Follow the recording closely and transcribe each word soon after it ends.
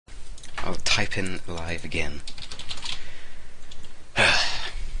I'll type in live again.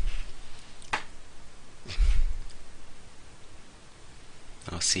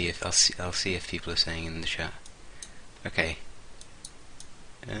 I'll see if people are saying in the chat. Okay.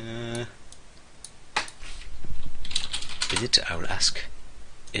 Is it? I will ask.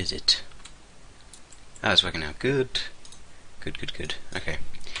 Is it? Ah, it's working out. Good. Good. Okay.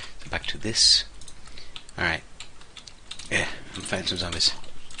 So back to this. Alright. Yeah, I'm fighting some zombies.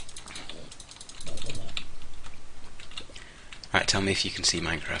 Alright, tell me if you can see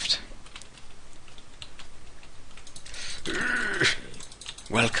Minecraft.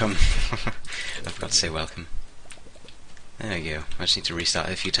 Welcome. I forgot to say welcome. There we go. I just need to restart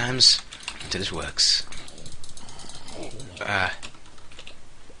it a few times until it works. Ah.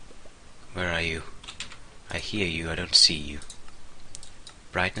 Where are you? I hear you, I don't see you.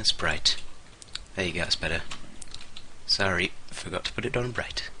 Brightness, bright. There you go, that's better. Sorry, forgot to put it on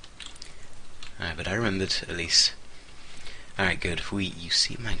bright. Alright, but I remembered, at least. Alright, good. You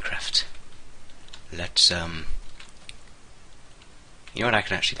see Minecraft. Let's, you know what, I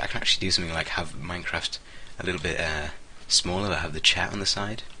can actually do something like have Minecraft a little bit, smaller, but have the chat on the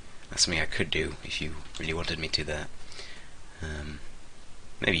side. That's something I could do, if you really wanted me to that.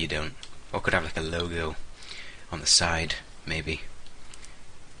 Maybe you don't. Or could have like a logo on the side, maybe.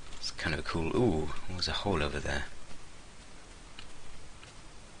 It's kind of a cool... Ooh, there's a hole over there.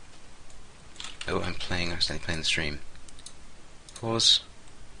 Oh, I'm accidentally playing the stream. Pause.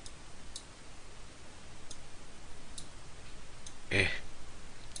 Eh.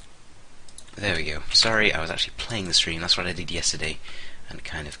 There we go. Sorry, I was actually playing the stream. That's what I did yesterday, and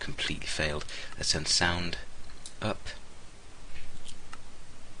kind of completely failed. Let's turn sound up.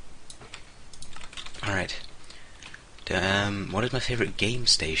 Alright. What is my favourite game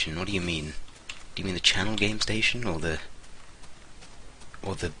station? What do you mean? Do you mean the channel game station, or do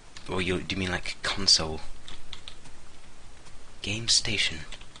you mean like console? Game station.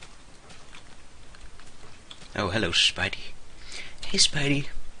 Oh, hello, Spidey. Hey, Spidey.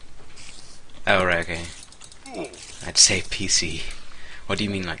 Oh, right, okay. I'd say PC. What do you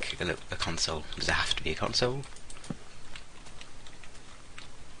mean, like a console? Does it have to be a console?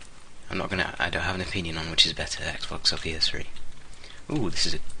 I don't have an opinion on which is better, Xbox or PS3. Ooh, this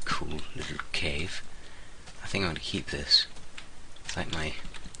is a cool little cave. I think I'm going to keep this. It's like my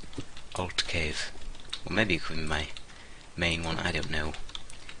alt cave. Or maybe it could be my main one, I don't know.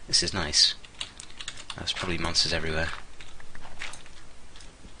 This is nice. There's probably monsters everywhere.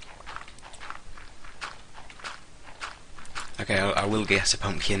 Okay, I will guess a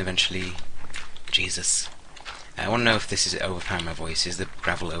pumpkin eventually. Jesus. I want to know if this is overpowering my voice. Is the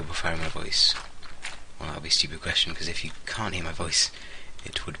gravel overpowering my voice? Well, that would be a stupid question, because if you can't hear my voice,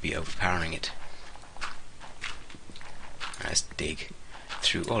 it would be overpowering it. Alright, let's dig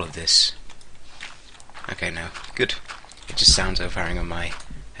through all of this. Okay, now, good. It just sounds overpowering on my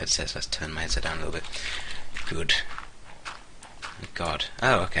headset, so let's turn my headset down a little bit. Good. Oh, God.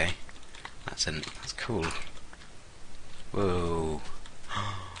 Oh, okay. That's cool. Whoa.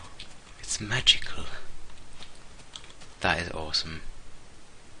 It's magical. That is awesome.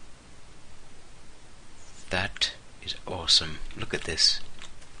 That is awesome. Look at this.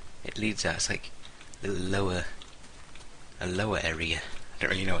 It leads out. It's like a lower area. I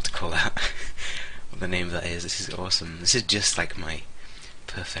don't really know what to call that. What the name of that is. This is awesome. This is just like my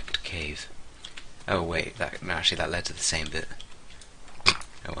perfect cave. Oh wait, actually that led to the same bit.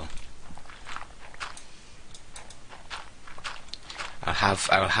 Oh well.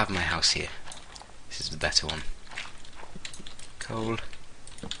 I will have my house here. This is the better one. Coal.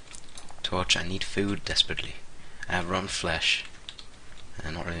 Torch. I need food desperately. I have rotten flesh.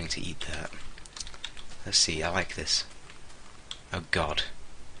 I'm not willing to eat that. Let's see, I like this. Oh God.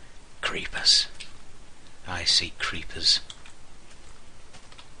 Creepers. I see creepers.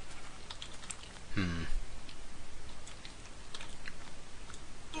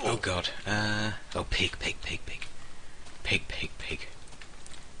 Oh God. Oh, pig. Pig.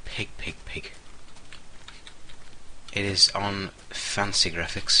 It is on fancy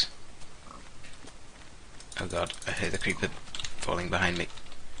graphics. Oh God, I hear the creeper falling behind me.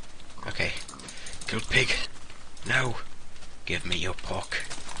 Okay. Kill pig. No. Give me your pork.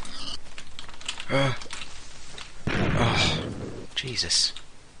 Oh. Jesus.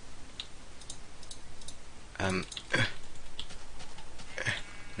 Nom.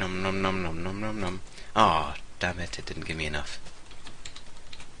 Ah, oh, damn it, it didn't give me enough.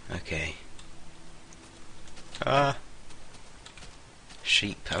 Okay.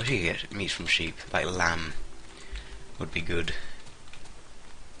 Sheep. I wish you could get meat from sheep, like lamb. Would be good.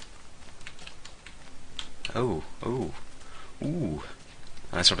 Ooh.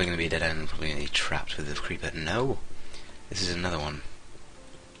 And that's probably going to be a dead end, probably going to be trapped with the creeper. No! This is another one.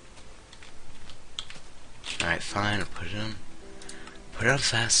 Alright, fine, I'll put it on. Put it on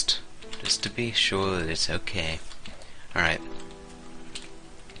fast, just to be sure that it's okay. Alright.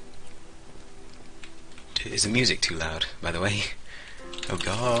 Is the music too loud, by the way? Oh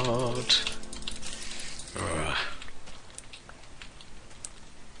god. Ugh.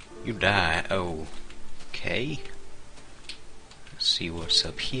 You die. Oh. Okay. Let's see what's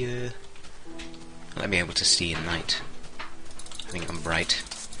up here. Let me be able to see at night. I think I'm bright.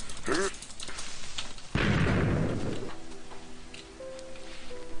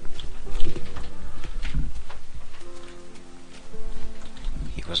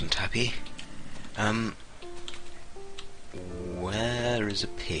 He wasn't happy. Where is a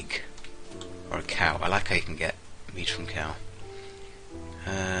pig? Or a cow? I like how you can get meat from cow.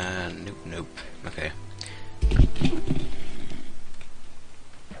 Nope, nope. Okay.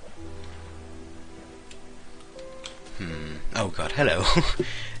 Oh god, hello.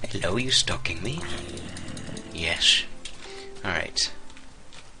 Hello, are you stalking me? Yes. Alright.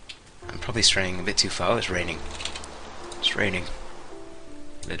 I'm probably straying a bit too far. Oh, it's raining. It's raining.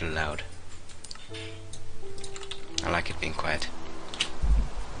 A little loud. I like it being quiet.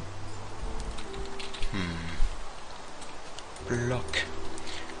 Block.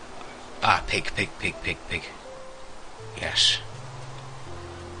 Ah, pig, pig, pig, pig, pig. Yes.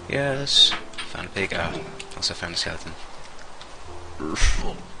 Yes. Found a pig. Ah, also found a skeleton.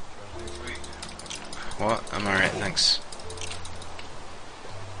 What? I'm alright, thanks.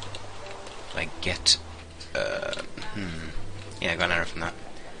 I get... Yeah, I got an arrow from that.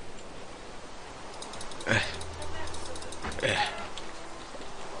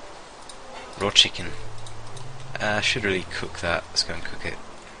 Raw chicken. I should really cook that. Let's go and cook it.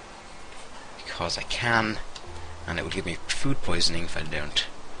 Because I can, and it would give me food poisoning if I don't.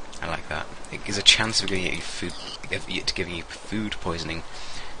 I like that. It gives a chance of giving you food poisoning.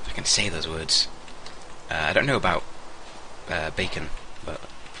 If I can say those words. I don't know about bacon, but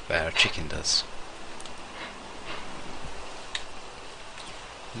chicken does.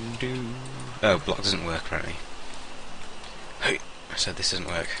 Oh, block doesn't work apparently. Hey, I said this doesn't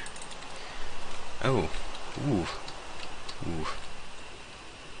work. Oh, ooh, ooh.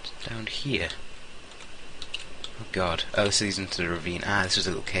 It's down here. Oh god. Oh, this leads into the ravine. Ah, this was a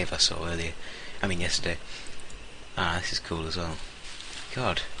little cave I saw earlier. I mean yesterday. Ah, this is cool as well.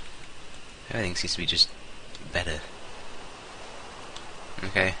 God, everything seems to be just better.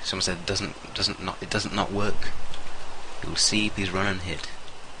 Okay, someone said it doesn't not work. You'll see. Please run and hit.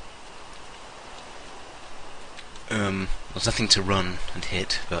 There's nothing to run and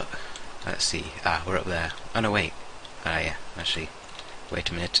hit, but let's see. Ah, we're up there. Oh no, wait. Ah, yeah. Actually, wait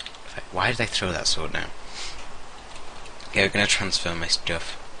a minute. Why did I throw that sword now? Okay, we're gonna transfer my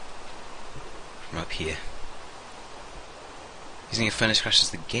stuff from up here. Using a furnace crashes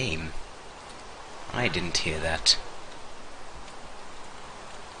the game. I didn't hear that.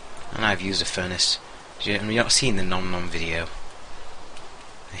 And I've used a furnace. You're not seeing the nom-nom video.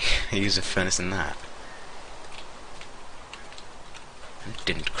 I used a furnace in that. It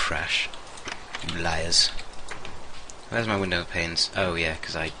didn't crash. You liars. Where's my window panes? Oh yeah,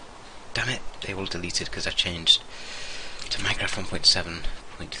 because damn it, they all deleted because I changed to Minecraft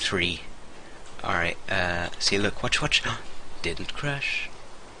 1.7.3. Alright, see, look, watch. Didn't crash.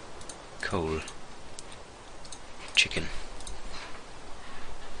 Coal. Chicken.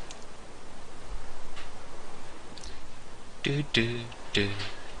 Do do do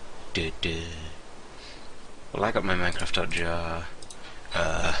do do. Well, I got my Minecraft.jar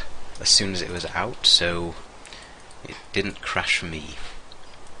as soon as it was out, so it didn't crash for me.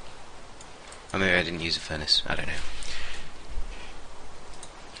 Or maybe I didn't use a furnace. I don't know.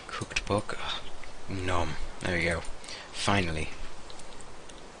 Cooked pork. Oh, nom. There we go. Finally.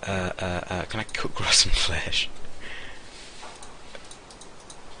 Can I cook rotten flesh?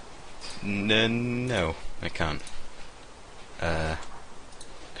 No, I can't. Can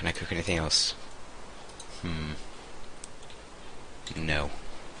I cook anything else? No.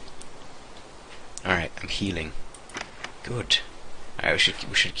 Alright, I'm healing. Good. Alright,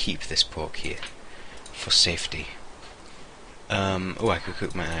 we should keep this pork here for safety. Oh, I could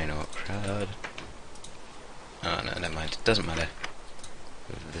cook my iron ore. Crud. Oh no, never mind. It doesn't matter.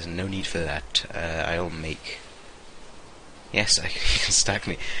 There's no need for that. I'll make. Yes, you can stack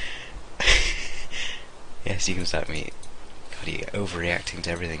me. Yes, you can stack me. God, you're overreacting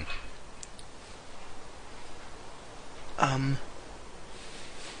to everything. What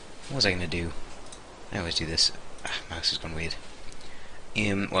was I gonna do? I always do this. Mouse has gone weird.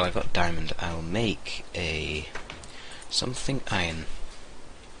 Well, I've got diamond. I'll make a something iron.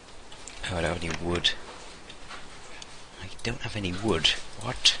 Oh, I don't have any wood. I don't have any wood.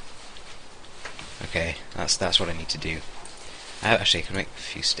 What? Okay, that's what I need to do. Actually, I can make a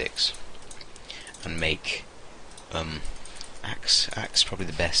few sticks and make axe. Axe probably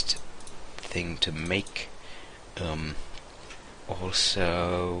the best thing to make.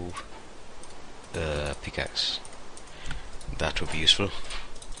 Also pickaxe. That would be useful.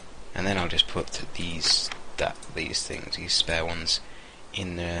 And then I'll just put these things, these spare ones,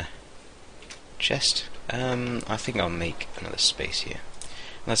 in the chest. I think I'll make another space here.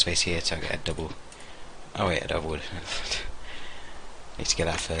 Another space here to get a double. Oh wait, a double wood. Need to get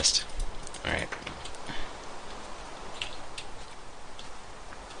that first. Alright.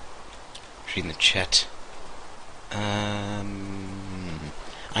 Reading the chat.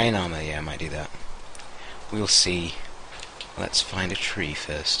 Iron armor, yeah, I might do that. We'll see. Let's find a tree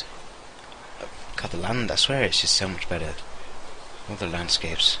first. God, the land, I swear it's just so much better. All the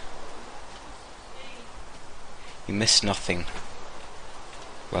landscapes. You miss nothing,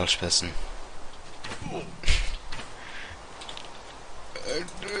 Welsh person.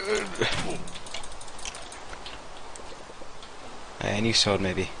 A new sword,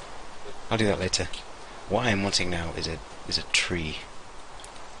 maybe. I'll do that later. What I'm wanting now is a tree.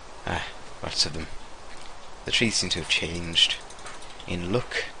 Lots of them. The trees seem to have changed in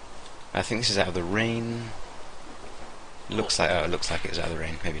look. I think this is out of the rain. It looks like it looks like it was out of the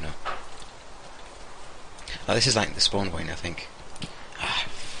rain. Maybe not. Oh, this is like the spawn point, I think.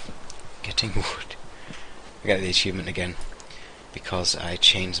 Getting wood. I get the achievement again because I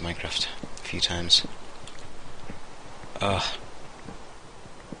changed Minecraft a few times.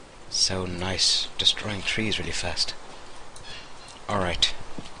 So nice, destroying trees really fast. Alright.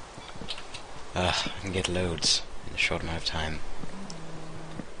 I can get loads in a short amount of time.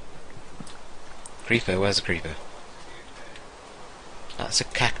 Creeper, where's the creeper? That's a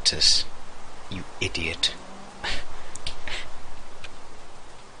cactus, you idiot.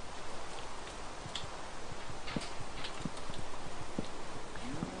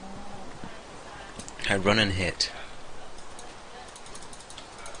 I run and hit.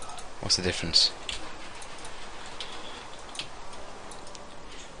 What's the difference?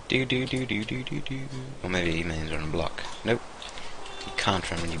 Do. Or maybe he means run and block. Nope. You can't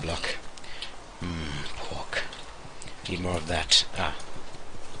run when you block. Pork. Need more of that. I'll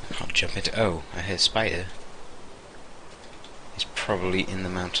jump into. Oh, I hear a spider. He's probably in the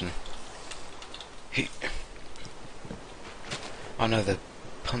mountain. Oh no, the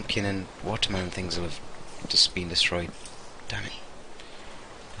pumpkin and watermelon things will have just been destroyed. Damn it.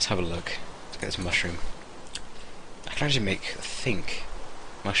 Let's have a look. Let's get this mushroom. I can actually make, I think,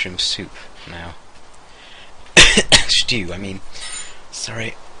 mushroom soup now. Stew, I mean.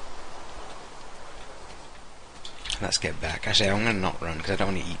 Sorry. Let's get back. Actually, I'm going to not run because I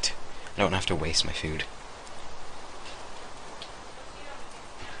don't want to eat. I don't want to have to waste my food.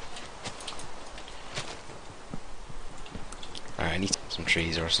 Alright, I need some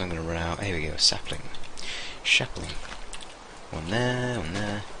trees or else I'm going to run out. Here we go, sapling. Sapling. One there, one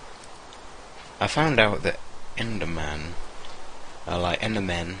there. I found out that Enderman, like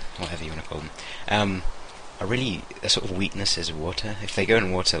Endermen, whatever you want to call them, are really, their sort of weakness is water. If they go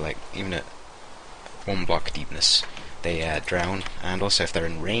in water, like, even at 1 block deepness, they drown, and also if they're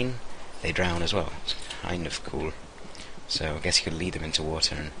in rain, they drown as well. It's kind of cool. So I guess you could lead them into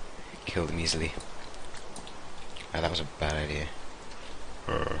water and kill them easily. That was a bad idea.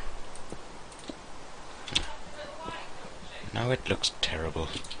 Now it looks terrible.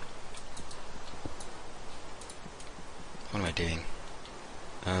 What am I doing?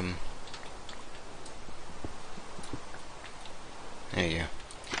 There you go.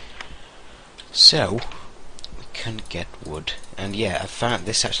 So, we can get wood. And yeah, I found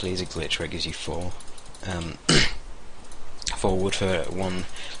this actually is a glitch where it gives you 4 wood for 1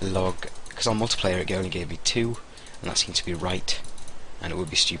 log. Because on multiplayer it only gave me 2, and that seemed to be right. And it would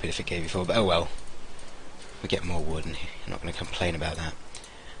be stupid if it gave you 4, but oh well. We get more wood, and I'm not going to complain about that.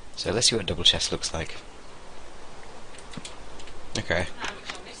 So let's see what a double chest looks like. Okay.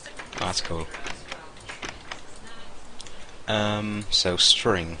 Oh, that's cool. So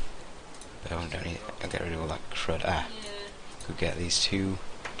string. Oh, I don't need it. I'll get rid of all that crud. Could get these 2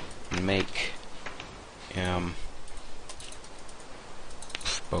 and make bow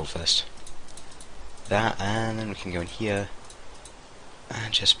first. That, and then we can go in here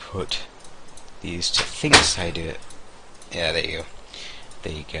and just put these 2 things. How you do it? Yeah, there you go.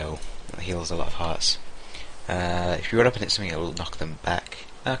 There you go. That heals a lot of hearts. If you run up and hit something, it will knock them back.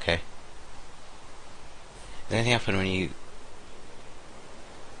 Okay. Does anything happen when you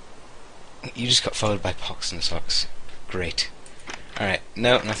just got followed by pox and socks? Great. Alright,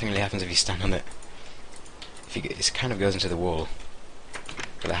 no, nothing really happens if you stand on it. If you, it kind of goes into the wall.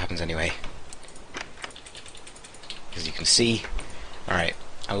 But that happens anyway. As you can see. Alright,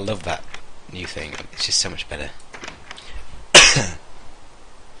 I love that new thing. It's just so much better.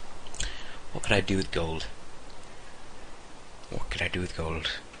 What could I do with gold? What could I do with gold?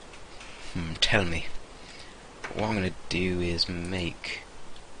 Tell me. What I'm gonna do is make...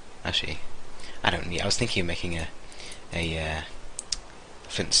 Actually, I don't need... I was thinking of making a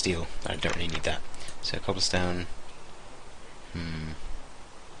flint and steel, but I don't really need that. So cobblestone...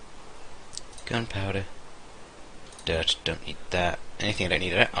 Gunpowder. Dirt, don't need that. Anything I don't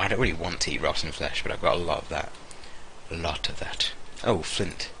need... I don't really want to eat rotten flesh, but I've got a lot of that. A lot of that. Oh,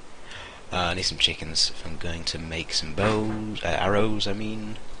 flint. I need some chickens if I'm going to make some bows... arrows, I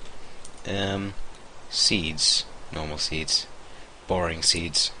mean. Seeds. Normal seeds. Boring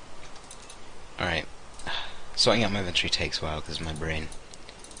seeds. Alright. Sorting out my inventory takes a while because my brain...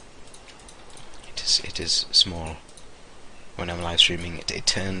 It is small. When I'm live streaming, I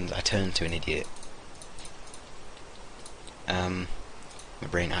turn to an idiot. My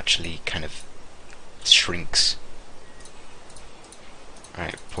brain actually kind of shrinks.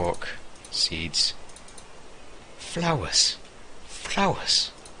 Alright, pork, seeds, flowers,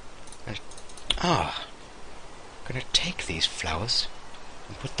 flowers. I'm gonna take these flowers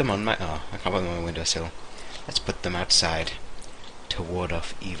and put them on my... I can't put them on my windowsill. Let's put them outside to ward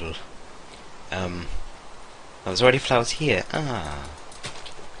off evil. There's already flowers here. Alright,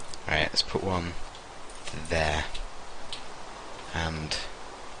 let's put one there. And...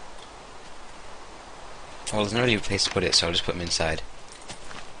 well, there's no really place to put it, so I'll just put them inside.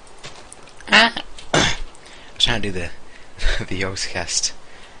 I was trying to do the Yogs cast.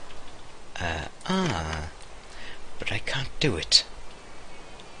 But I can't do it.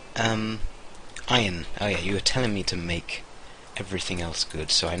 Iron. Oh yeah, you were telling me to make everything else good,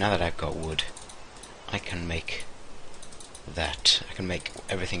 so now that I've got wood, I can make that. I can make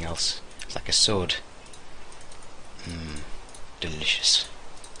everything else. It's like a sword. Delicious.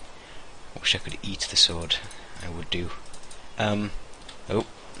 I wish I could eat the sword. I would do. Oh.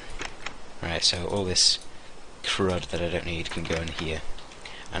 Right, so all this crud that I don't need can go in here.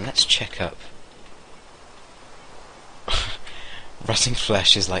 And let's check up. Rotting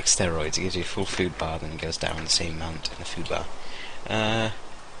flesh is like steroids. It gives you a full food bar, then it goes down the same amount in the food bar.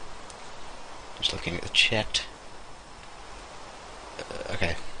 Just looking at the chat.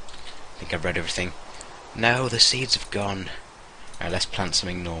 Okay. I think I've read everything. No, the seeds have gone. Alright, let's plant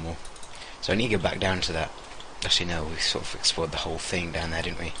something normal. So I need to go back down to that. Actually, no, we sort of explored the whole thing down there,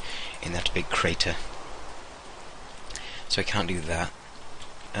 didn't we? In that big crater. So I can't do that.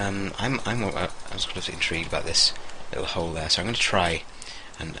 I was sort of intrigued about this little hole there, so I'm going to try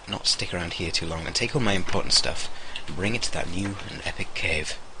and not stick around here too long and take all my important stuff and bring it to that new and epic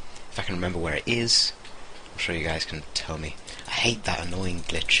cave. If I can remember where it is, I'm sure you guys can tell me. I hate that annoying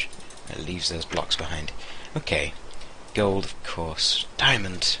glitch that leaves those blocks behind. Okay, gold, of course.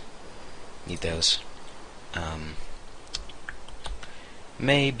 Diamond. Need those.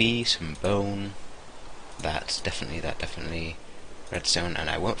 Maybe some bone. That definitely. Redstone, and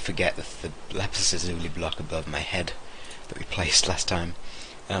I won't forget the lapis lazuli block above my head that we placed last time.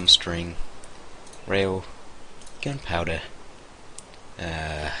 String, rail, gunpowder,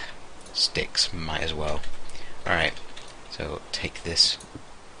 sticks, might as well. Alright, so take this.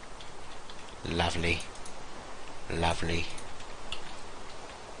 Lovely. Let's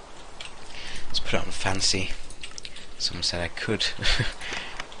put it on fancy. Someone said I could.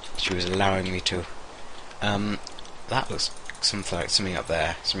 She was allowing me to. That looks something up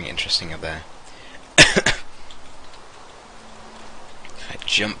there, something interesting up there. I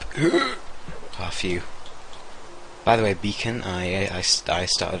jump. Phew. By the way, Beacon, I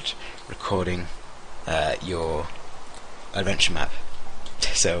started recording your adventure map,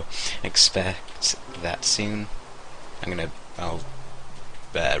 so expect that soon. I'll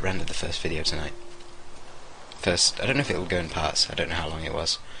render the first video tonight. I don't know if it'll go in parts. I don't know how long it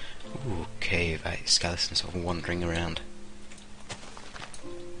was. Ooh, cave. Skeleton sort of wandering around.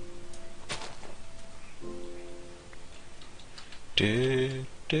 Is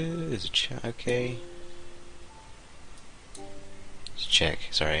it okay? Let's check.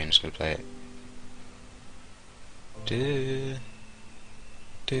 Sorry, I'm just gonna play it.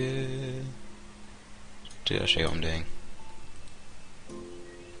 I'll show you what I'm doing.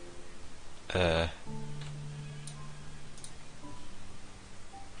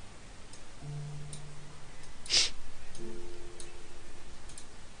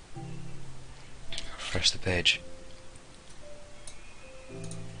 Refresh the page.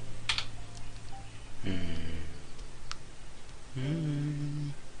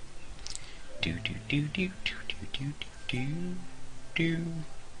 Do do do do do do do do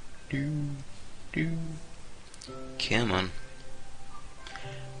do do. Come on.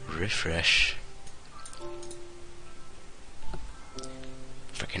 Refresh.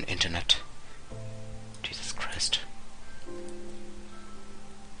 Frickin' internet. Jesus Christ.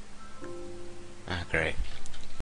 Ah, great.